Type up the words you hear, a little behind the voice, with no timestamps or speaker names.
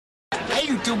Hey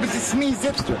YouTube, it's me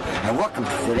Zipster, and welcome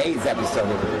to today's episode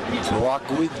of Talk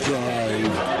with Dave.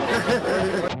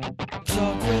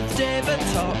 Talk with David,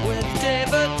 talk with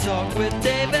David, talk with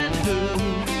David who?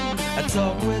 I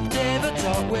talk with David,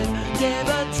 talk with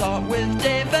David, talk with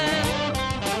David.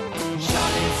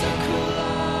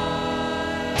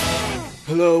 Charlieissocoollike.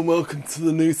 Hello and welcome to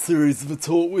the new series of A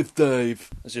Talk with Dave.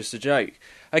 That's just a joke.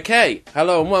 Okay,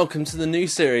 hello and welcome to the new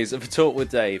series of A Talk with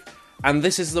Dave. And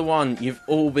this is the one you've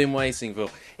all been waiting for.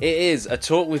 It is A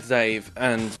Talk with Dave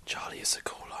and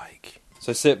Charlieissocoollike.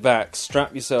 So sit back,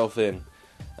 strap yourself in,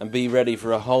 and be ready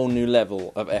for a whole new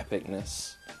level of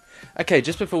epicness. Okay,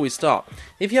 just before we start,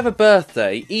 if you have a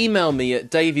birthday, email me at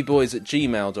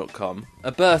davyboys@gmail.com,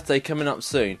 a birthday coming up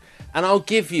soon, and I'll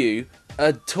give you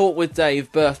a Talk with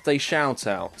Dave birthday shout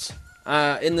out.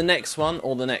 In the next one,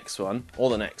 or the next one, or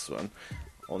the next one,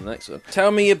 or the next one. Tell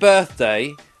me your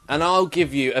birthday, and I'll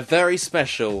give you a very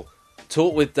special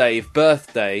Talk with Dave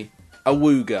birthday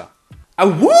awooga.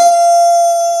 Awooga!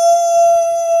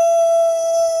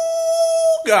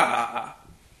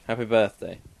 Happy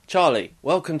birthday. Charlie,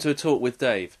 welcome to A Talk with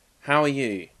Dave. How are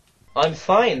you? I'm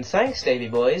fine, thanks, Davy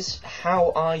boys.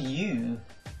 How are you?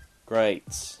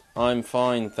 Great. I'm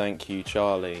fine, thank you,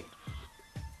 Charlie.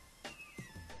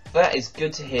 That is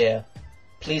good to hear.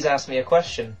 Please ask me a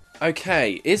question.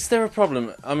 Okay, is there a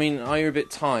problem? I mean, are you a bit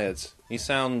tired? You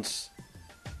sound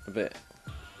a bit...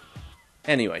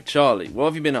 Anyway, Charlie, what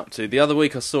have you been up to? The other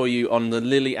week I saw you on the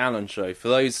Lily Allen Show. For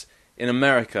those in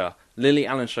America, Lily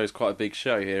Allen Show is quite a big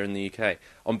show here in the UK.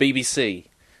 On BBC.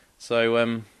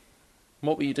 So,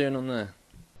 what were you doing on there?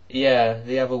 Yeah,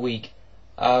 the other week.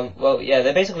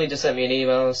 They basically just sent me an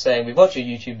email saying, we've watched your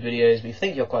YouTube videos, we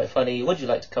think you're quite funny, would you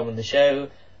like to come on the show?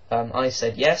 I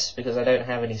said yes, because I don't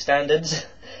have any standards.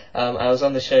 I was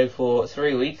on the show for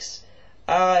 3 weeks.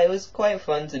 It was quite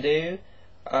fun to do,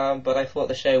 but I thought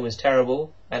the show was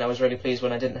terrible, and I was really pleased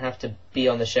when I didn't have to be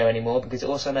on the show anymore, because it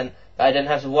also meant that I didn't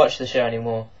have to watch the show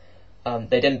anymore.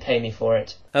 They didn't pay me for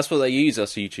it. That's what they use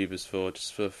us YouTubers for,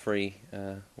 just for free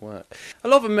work. A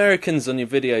lot of Americans on your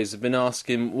videos have been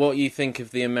asking what you think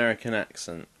of the American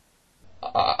accent.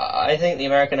 I think the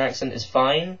American accent is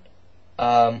fine.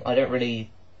 I don't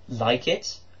really like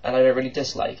it, and I don't really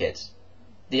dislike it.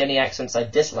 The only accents I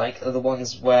dislike are the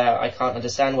ones where I can't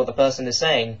understand what the person is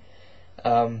saying.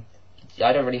 I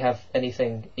don't really have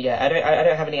anything. Yeah, I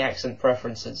don't have any accent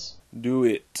preferences. Do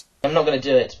it. I'm not going to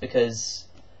do it because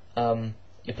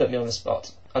you put me on the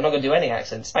spot. I'm not going to do any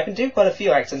accents. I can do quite a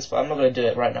few accents, but I'm not going to do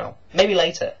it right now. Maybe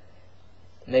later.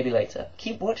 Maybe later.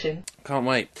 Keep watching. Can't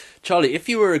wait. Charlie, if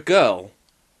you were a girl,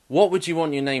 what would you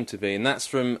want your name to be? And that's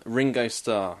from Ringo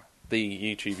Starr, the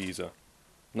YouTube user,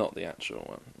 not the actual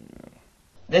one. No.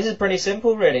 This is pretty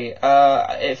simple, really.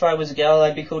 If I was a girl,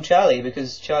 I'd be called Charlie,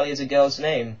 because Charlie is a girl's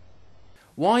name.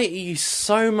 Why are you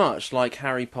so much like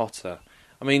Harry Potter?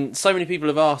 I mean, so many people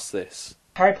have asked this.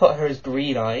 Harry Potter has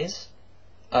green eyes.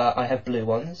 I have blue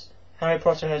ones. Harry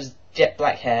Potter has jet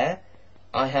black hair.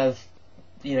 I have,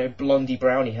 blondie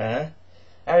brownie hair.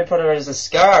 Harry Potter has a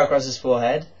scar across his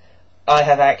forehead. I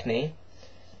have acne.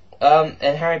 And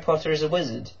Harry Potter is a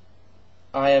wizard.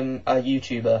 I am a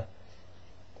YouTuber.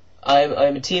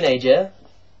 I'm a teenager.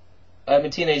 I'm a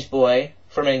teenage boy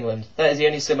from England. That is the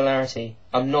only similarity.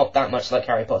 I'm not that much like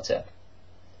Harry Potter.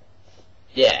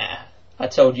 Yeah, I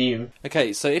told you.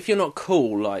 Okay, so if you're not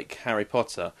cool like Harry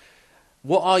Potter,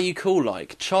 what are you cool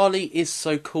like? Charlie is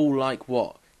so cool like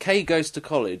what? Kay goes to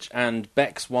college, and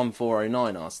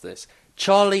Bex1409 asked this.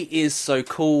 Charlie is so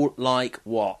cool like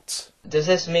what? Does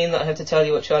this mean that I have to tell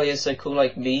you what Charlie is so cool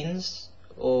like means?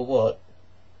 Or what?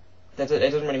 It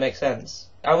doesn't really make sense.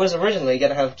 I was originally going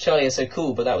to have Charlie is so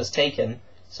cool, but that was taken,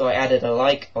 so I added a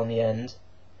like on the end.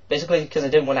 Basically because I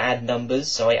didn't want to add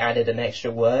numbers, so I added an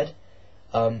extra word.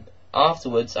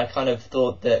 Afterwards, I kind of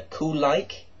thought that cool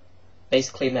like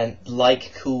basically meant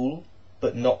like cool,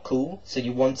 but not cool. So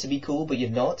you want to be cool, but you're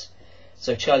not.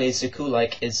 So Charlie is so cool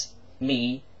like is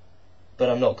me, but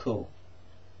I'm not cool.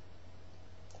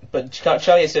 But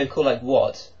Charlie is so cool like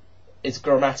what? It's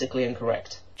grammatically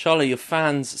incorrect. Charlie, your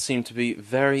fans seem to be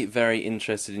very, very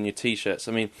interested in your t-shirts.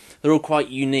 I mean, they're all quite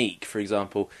unique, for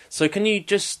example. So can you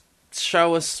just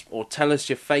show us or tell us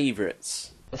your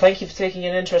favourites? Well, thank you for taking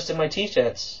an interest in my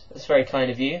t-shirts. That's very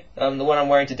kind of you. The one I'm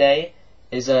wearing today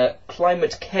is a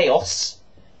Climate Chaos,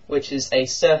 which is a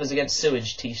Surfers Against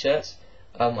Sewage t-shirt.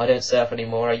 I don't surf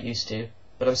anymore, I used to.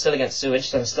 But I'm still against sewage,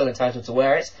 so I'm still entitled to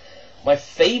wear it. My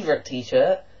favourite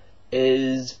t-shirt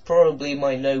is probably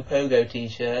my No Pogo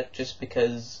t-shirt, just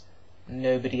because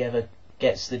nobody ever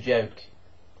gets the joke.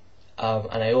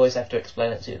 And I always have to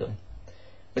explain it to them.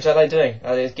 Which I like doing.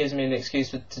 It gives me an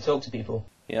excuse to talk to people.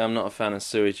 Yeah, I'm not a fan of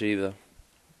sewage either.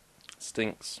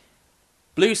 Stinks.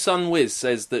 Blue Sun Wiz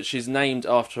says that she's named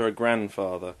after her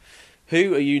grandfather.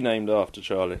 Who are you named after,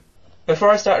 Charlie? Before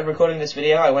I started recording this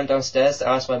video, I went downstairs to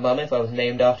ask my mum if I was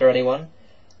named after anyone,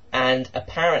 and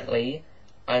apparently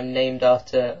I'm named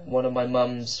after one of my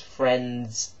mum's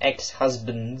friend's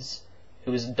ex-husbands,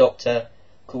 who is a doctor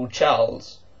called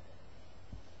Charles,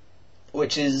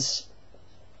 which is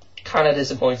kind of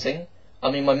disappointing. I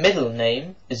mean, my middle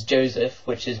name is Joseph,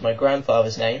 which is my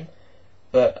grandfather's name,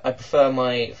 but I prefer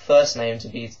my first name to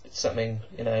be something,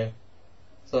 a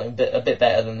bit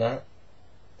better than that.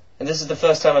 And this is the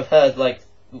first time I've heard,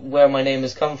 where my name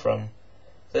has come from.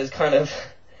 So it's kind of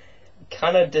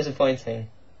disappointing.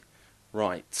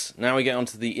 Right, now we get on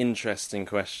to the interesting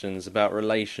questions about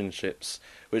relationships,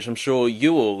 which I'm sure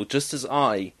you all, just as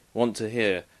I, want to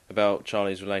hear about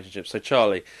Charlie's relationship. So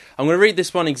Charlie, I'm going to read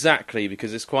this one exactly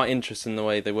because it's quite interesting the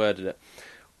way they worded it.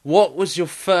 What was your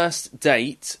first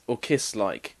date or kiss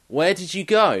like? Where did you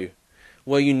go?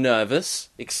 Were you nervous,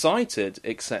 excited,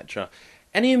 etc.?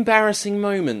 Any embarrassing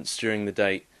moments during the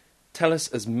date? Tell us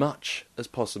as much as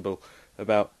possible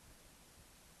about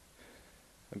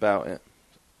it.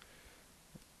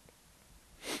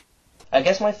 I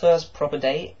guess my first proper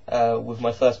date with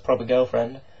my first proper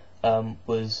girlfriend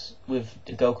was with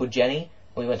a girl called Jenny.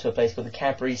 We went to a place called the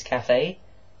Cadbury's Cafe,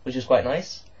 which was quite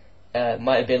nice.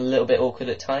 Might have been a little bit awkward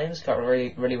at times, can't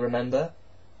really remember.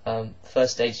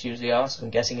 First dates usually are, so I'm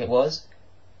guessing it was.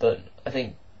 But I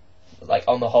think,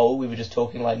 on the whole, we were just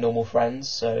talking like normal friends,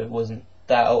 so it wasn't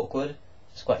that awkward. It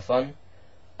was quite fun.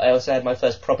 I also had my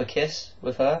first proper kiss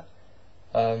with her.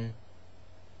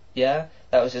 Yeah,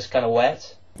 that was just kind of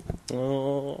wet.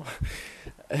 Oh.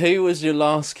 Who was your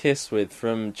last kiss with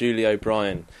from Julie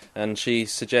O'Brien? And she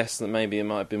suggests that maybe it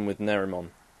might have been with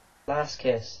Nerimon. Last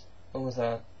kiss? What was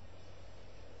that?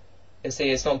 You see,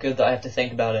 it's not good that I have to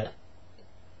think about it.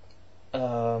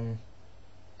 It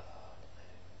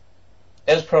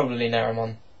was probably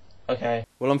Nerimon. Okay.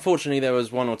 Well, unfortunately, there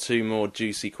was one or two more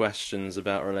juicy questions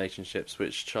about relationships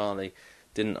which Charlie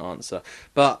didn't answer.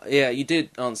 But, yeah, you did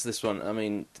answer this one. I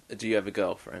mean, do you have a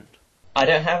girlfriend? I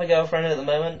don't have a girlfriend at the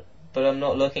moment, but I'm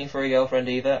not looking for a girlfriend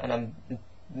either, and I'm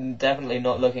definitely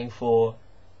not looking for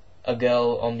a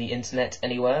girl on the internet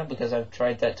anywhere, because I've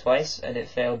tried that twice, and it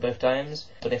failed both times.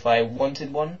 But if I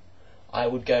wanted one, I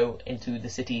would go into the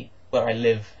city where I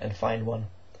live and find one,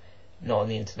 not on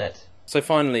the internet. So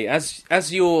finally,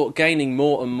 as you're gaining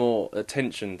more and more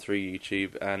attention through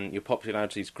YouTube and your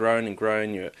popularity's grown and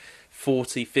grown, you're at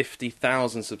 40,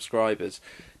 50,000 subscribers,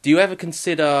 do you ever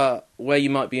consider where you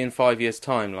might be in 5 years'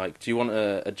 time? Do you want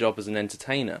a job as an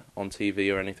entertainer on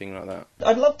TV or anything like that?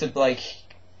 I'd love to,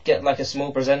 get, a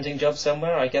small presenting job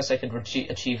somewhere. I guess I could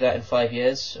achieve that in 5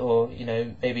 years, or,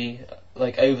 maybe,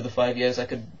 over the 5 years I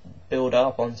could build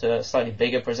up onto a slightly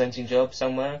bigger presenting job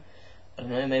somewhere. I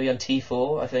don't know, maybe on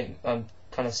T4. I think I'm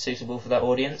kind of suitable for that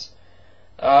audience.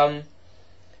 But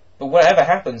whatever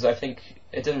happens, I think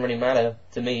it doesn't really matter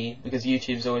to me, because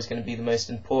YouTube's always going to be the most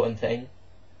important thing,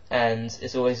 and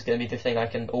it's always going to be the thing I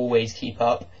can always keep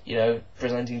up.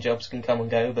 Presenting jobs can come and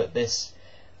go, but this,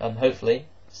 hopefully,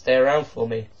 stay around for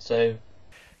me. So,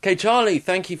 okay, Charlie,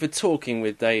 thank you for talking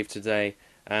with Dave today,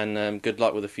 and good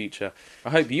luck with the future. I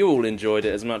hope you all enjoyed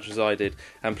it as much as I did,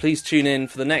 and please tune in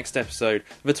for the next episode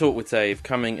of A Talk with Dave,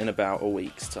 coming in about a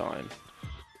week's time.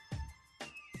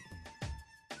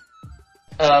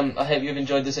 I hope you've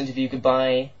enjoyed this interview.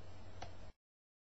 Goodbye.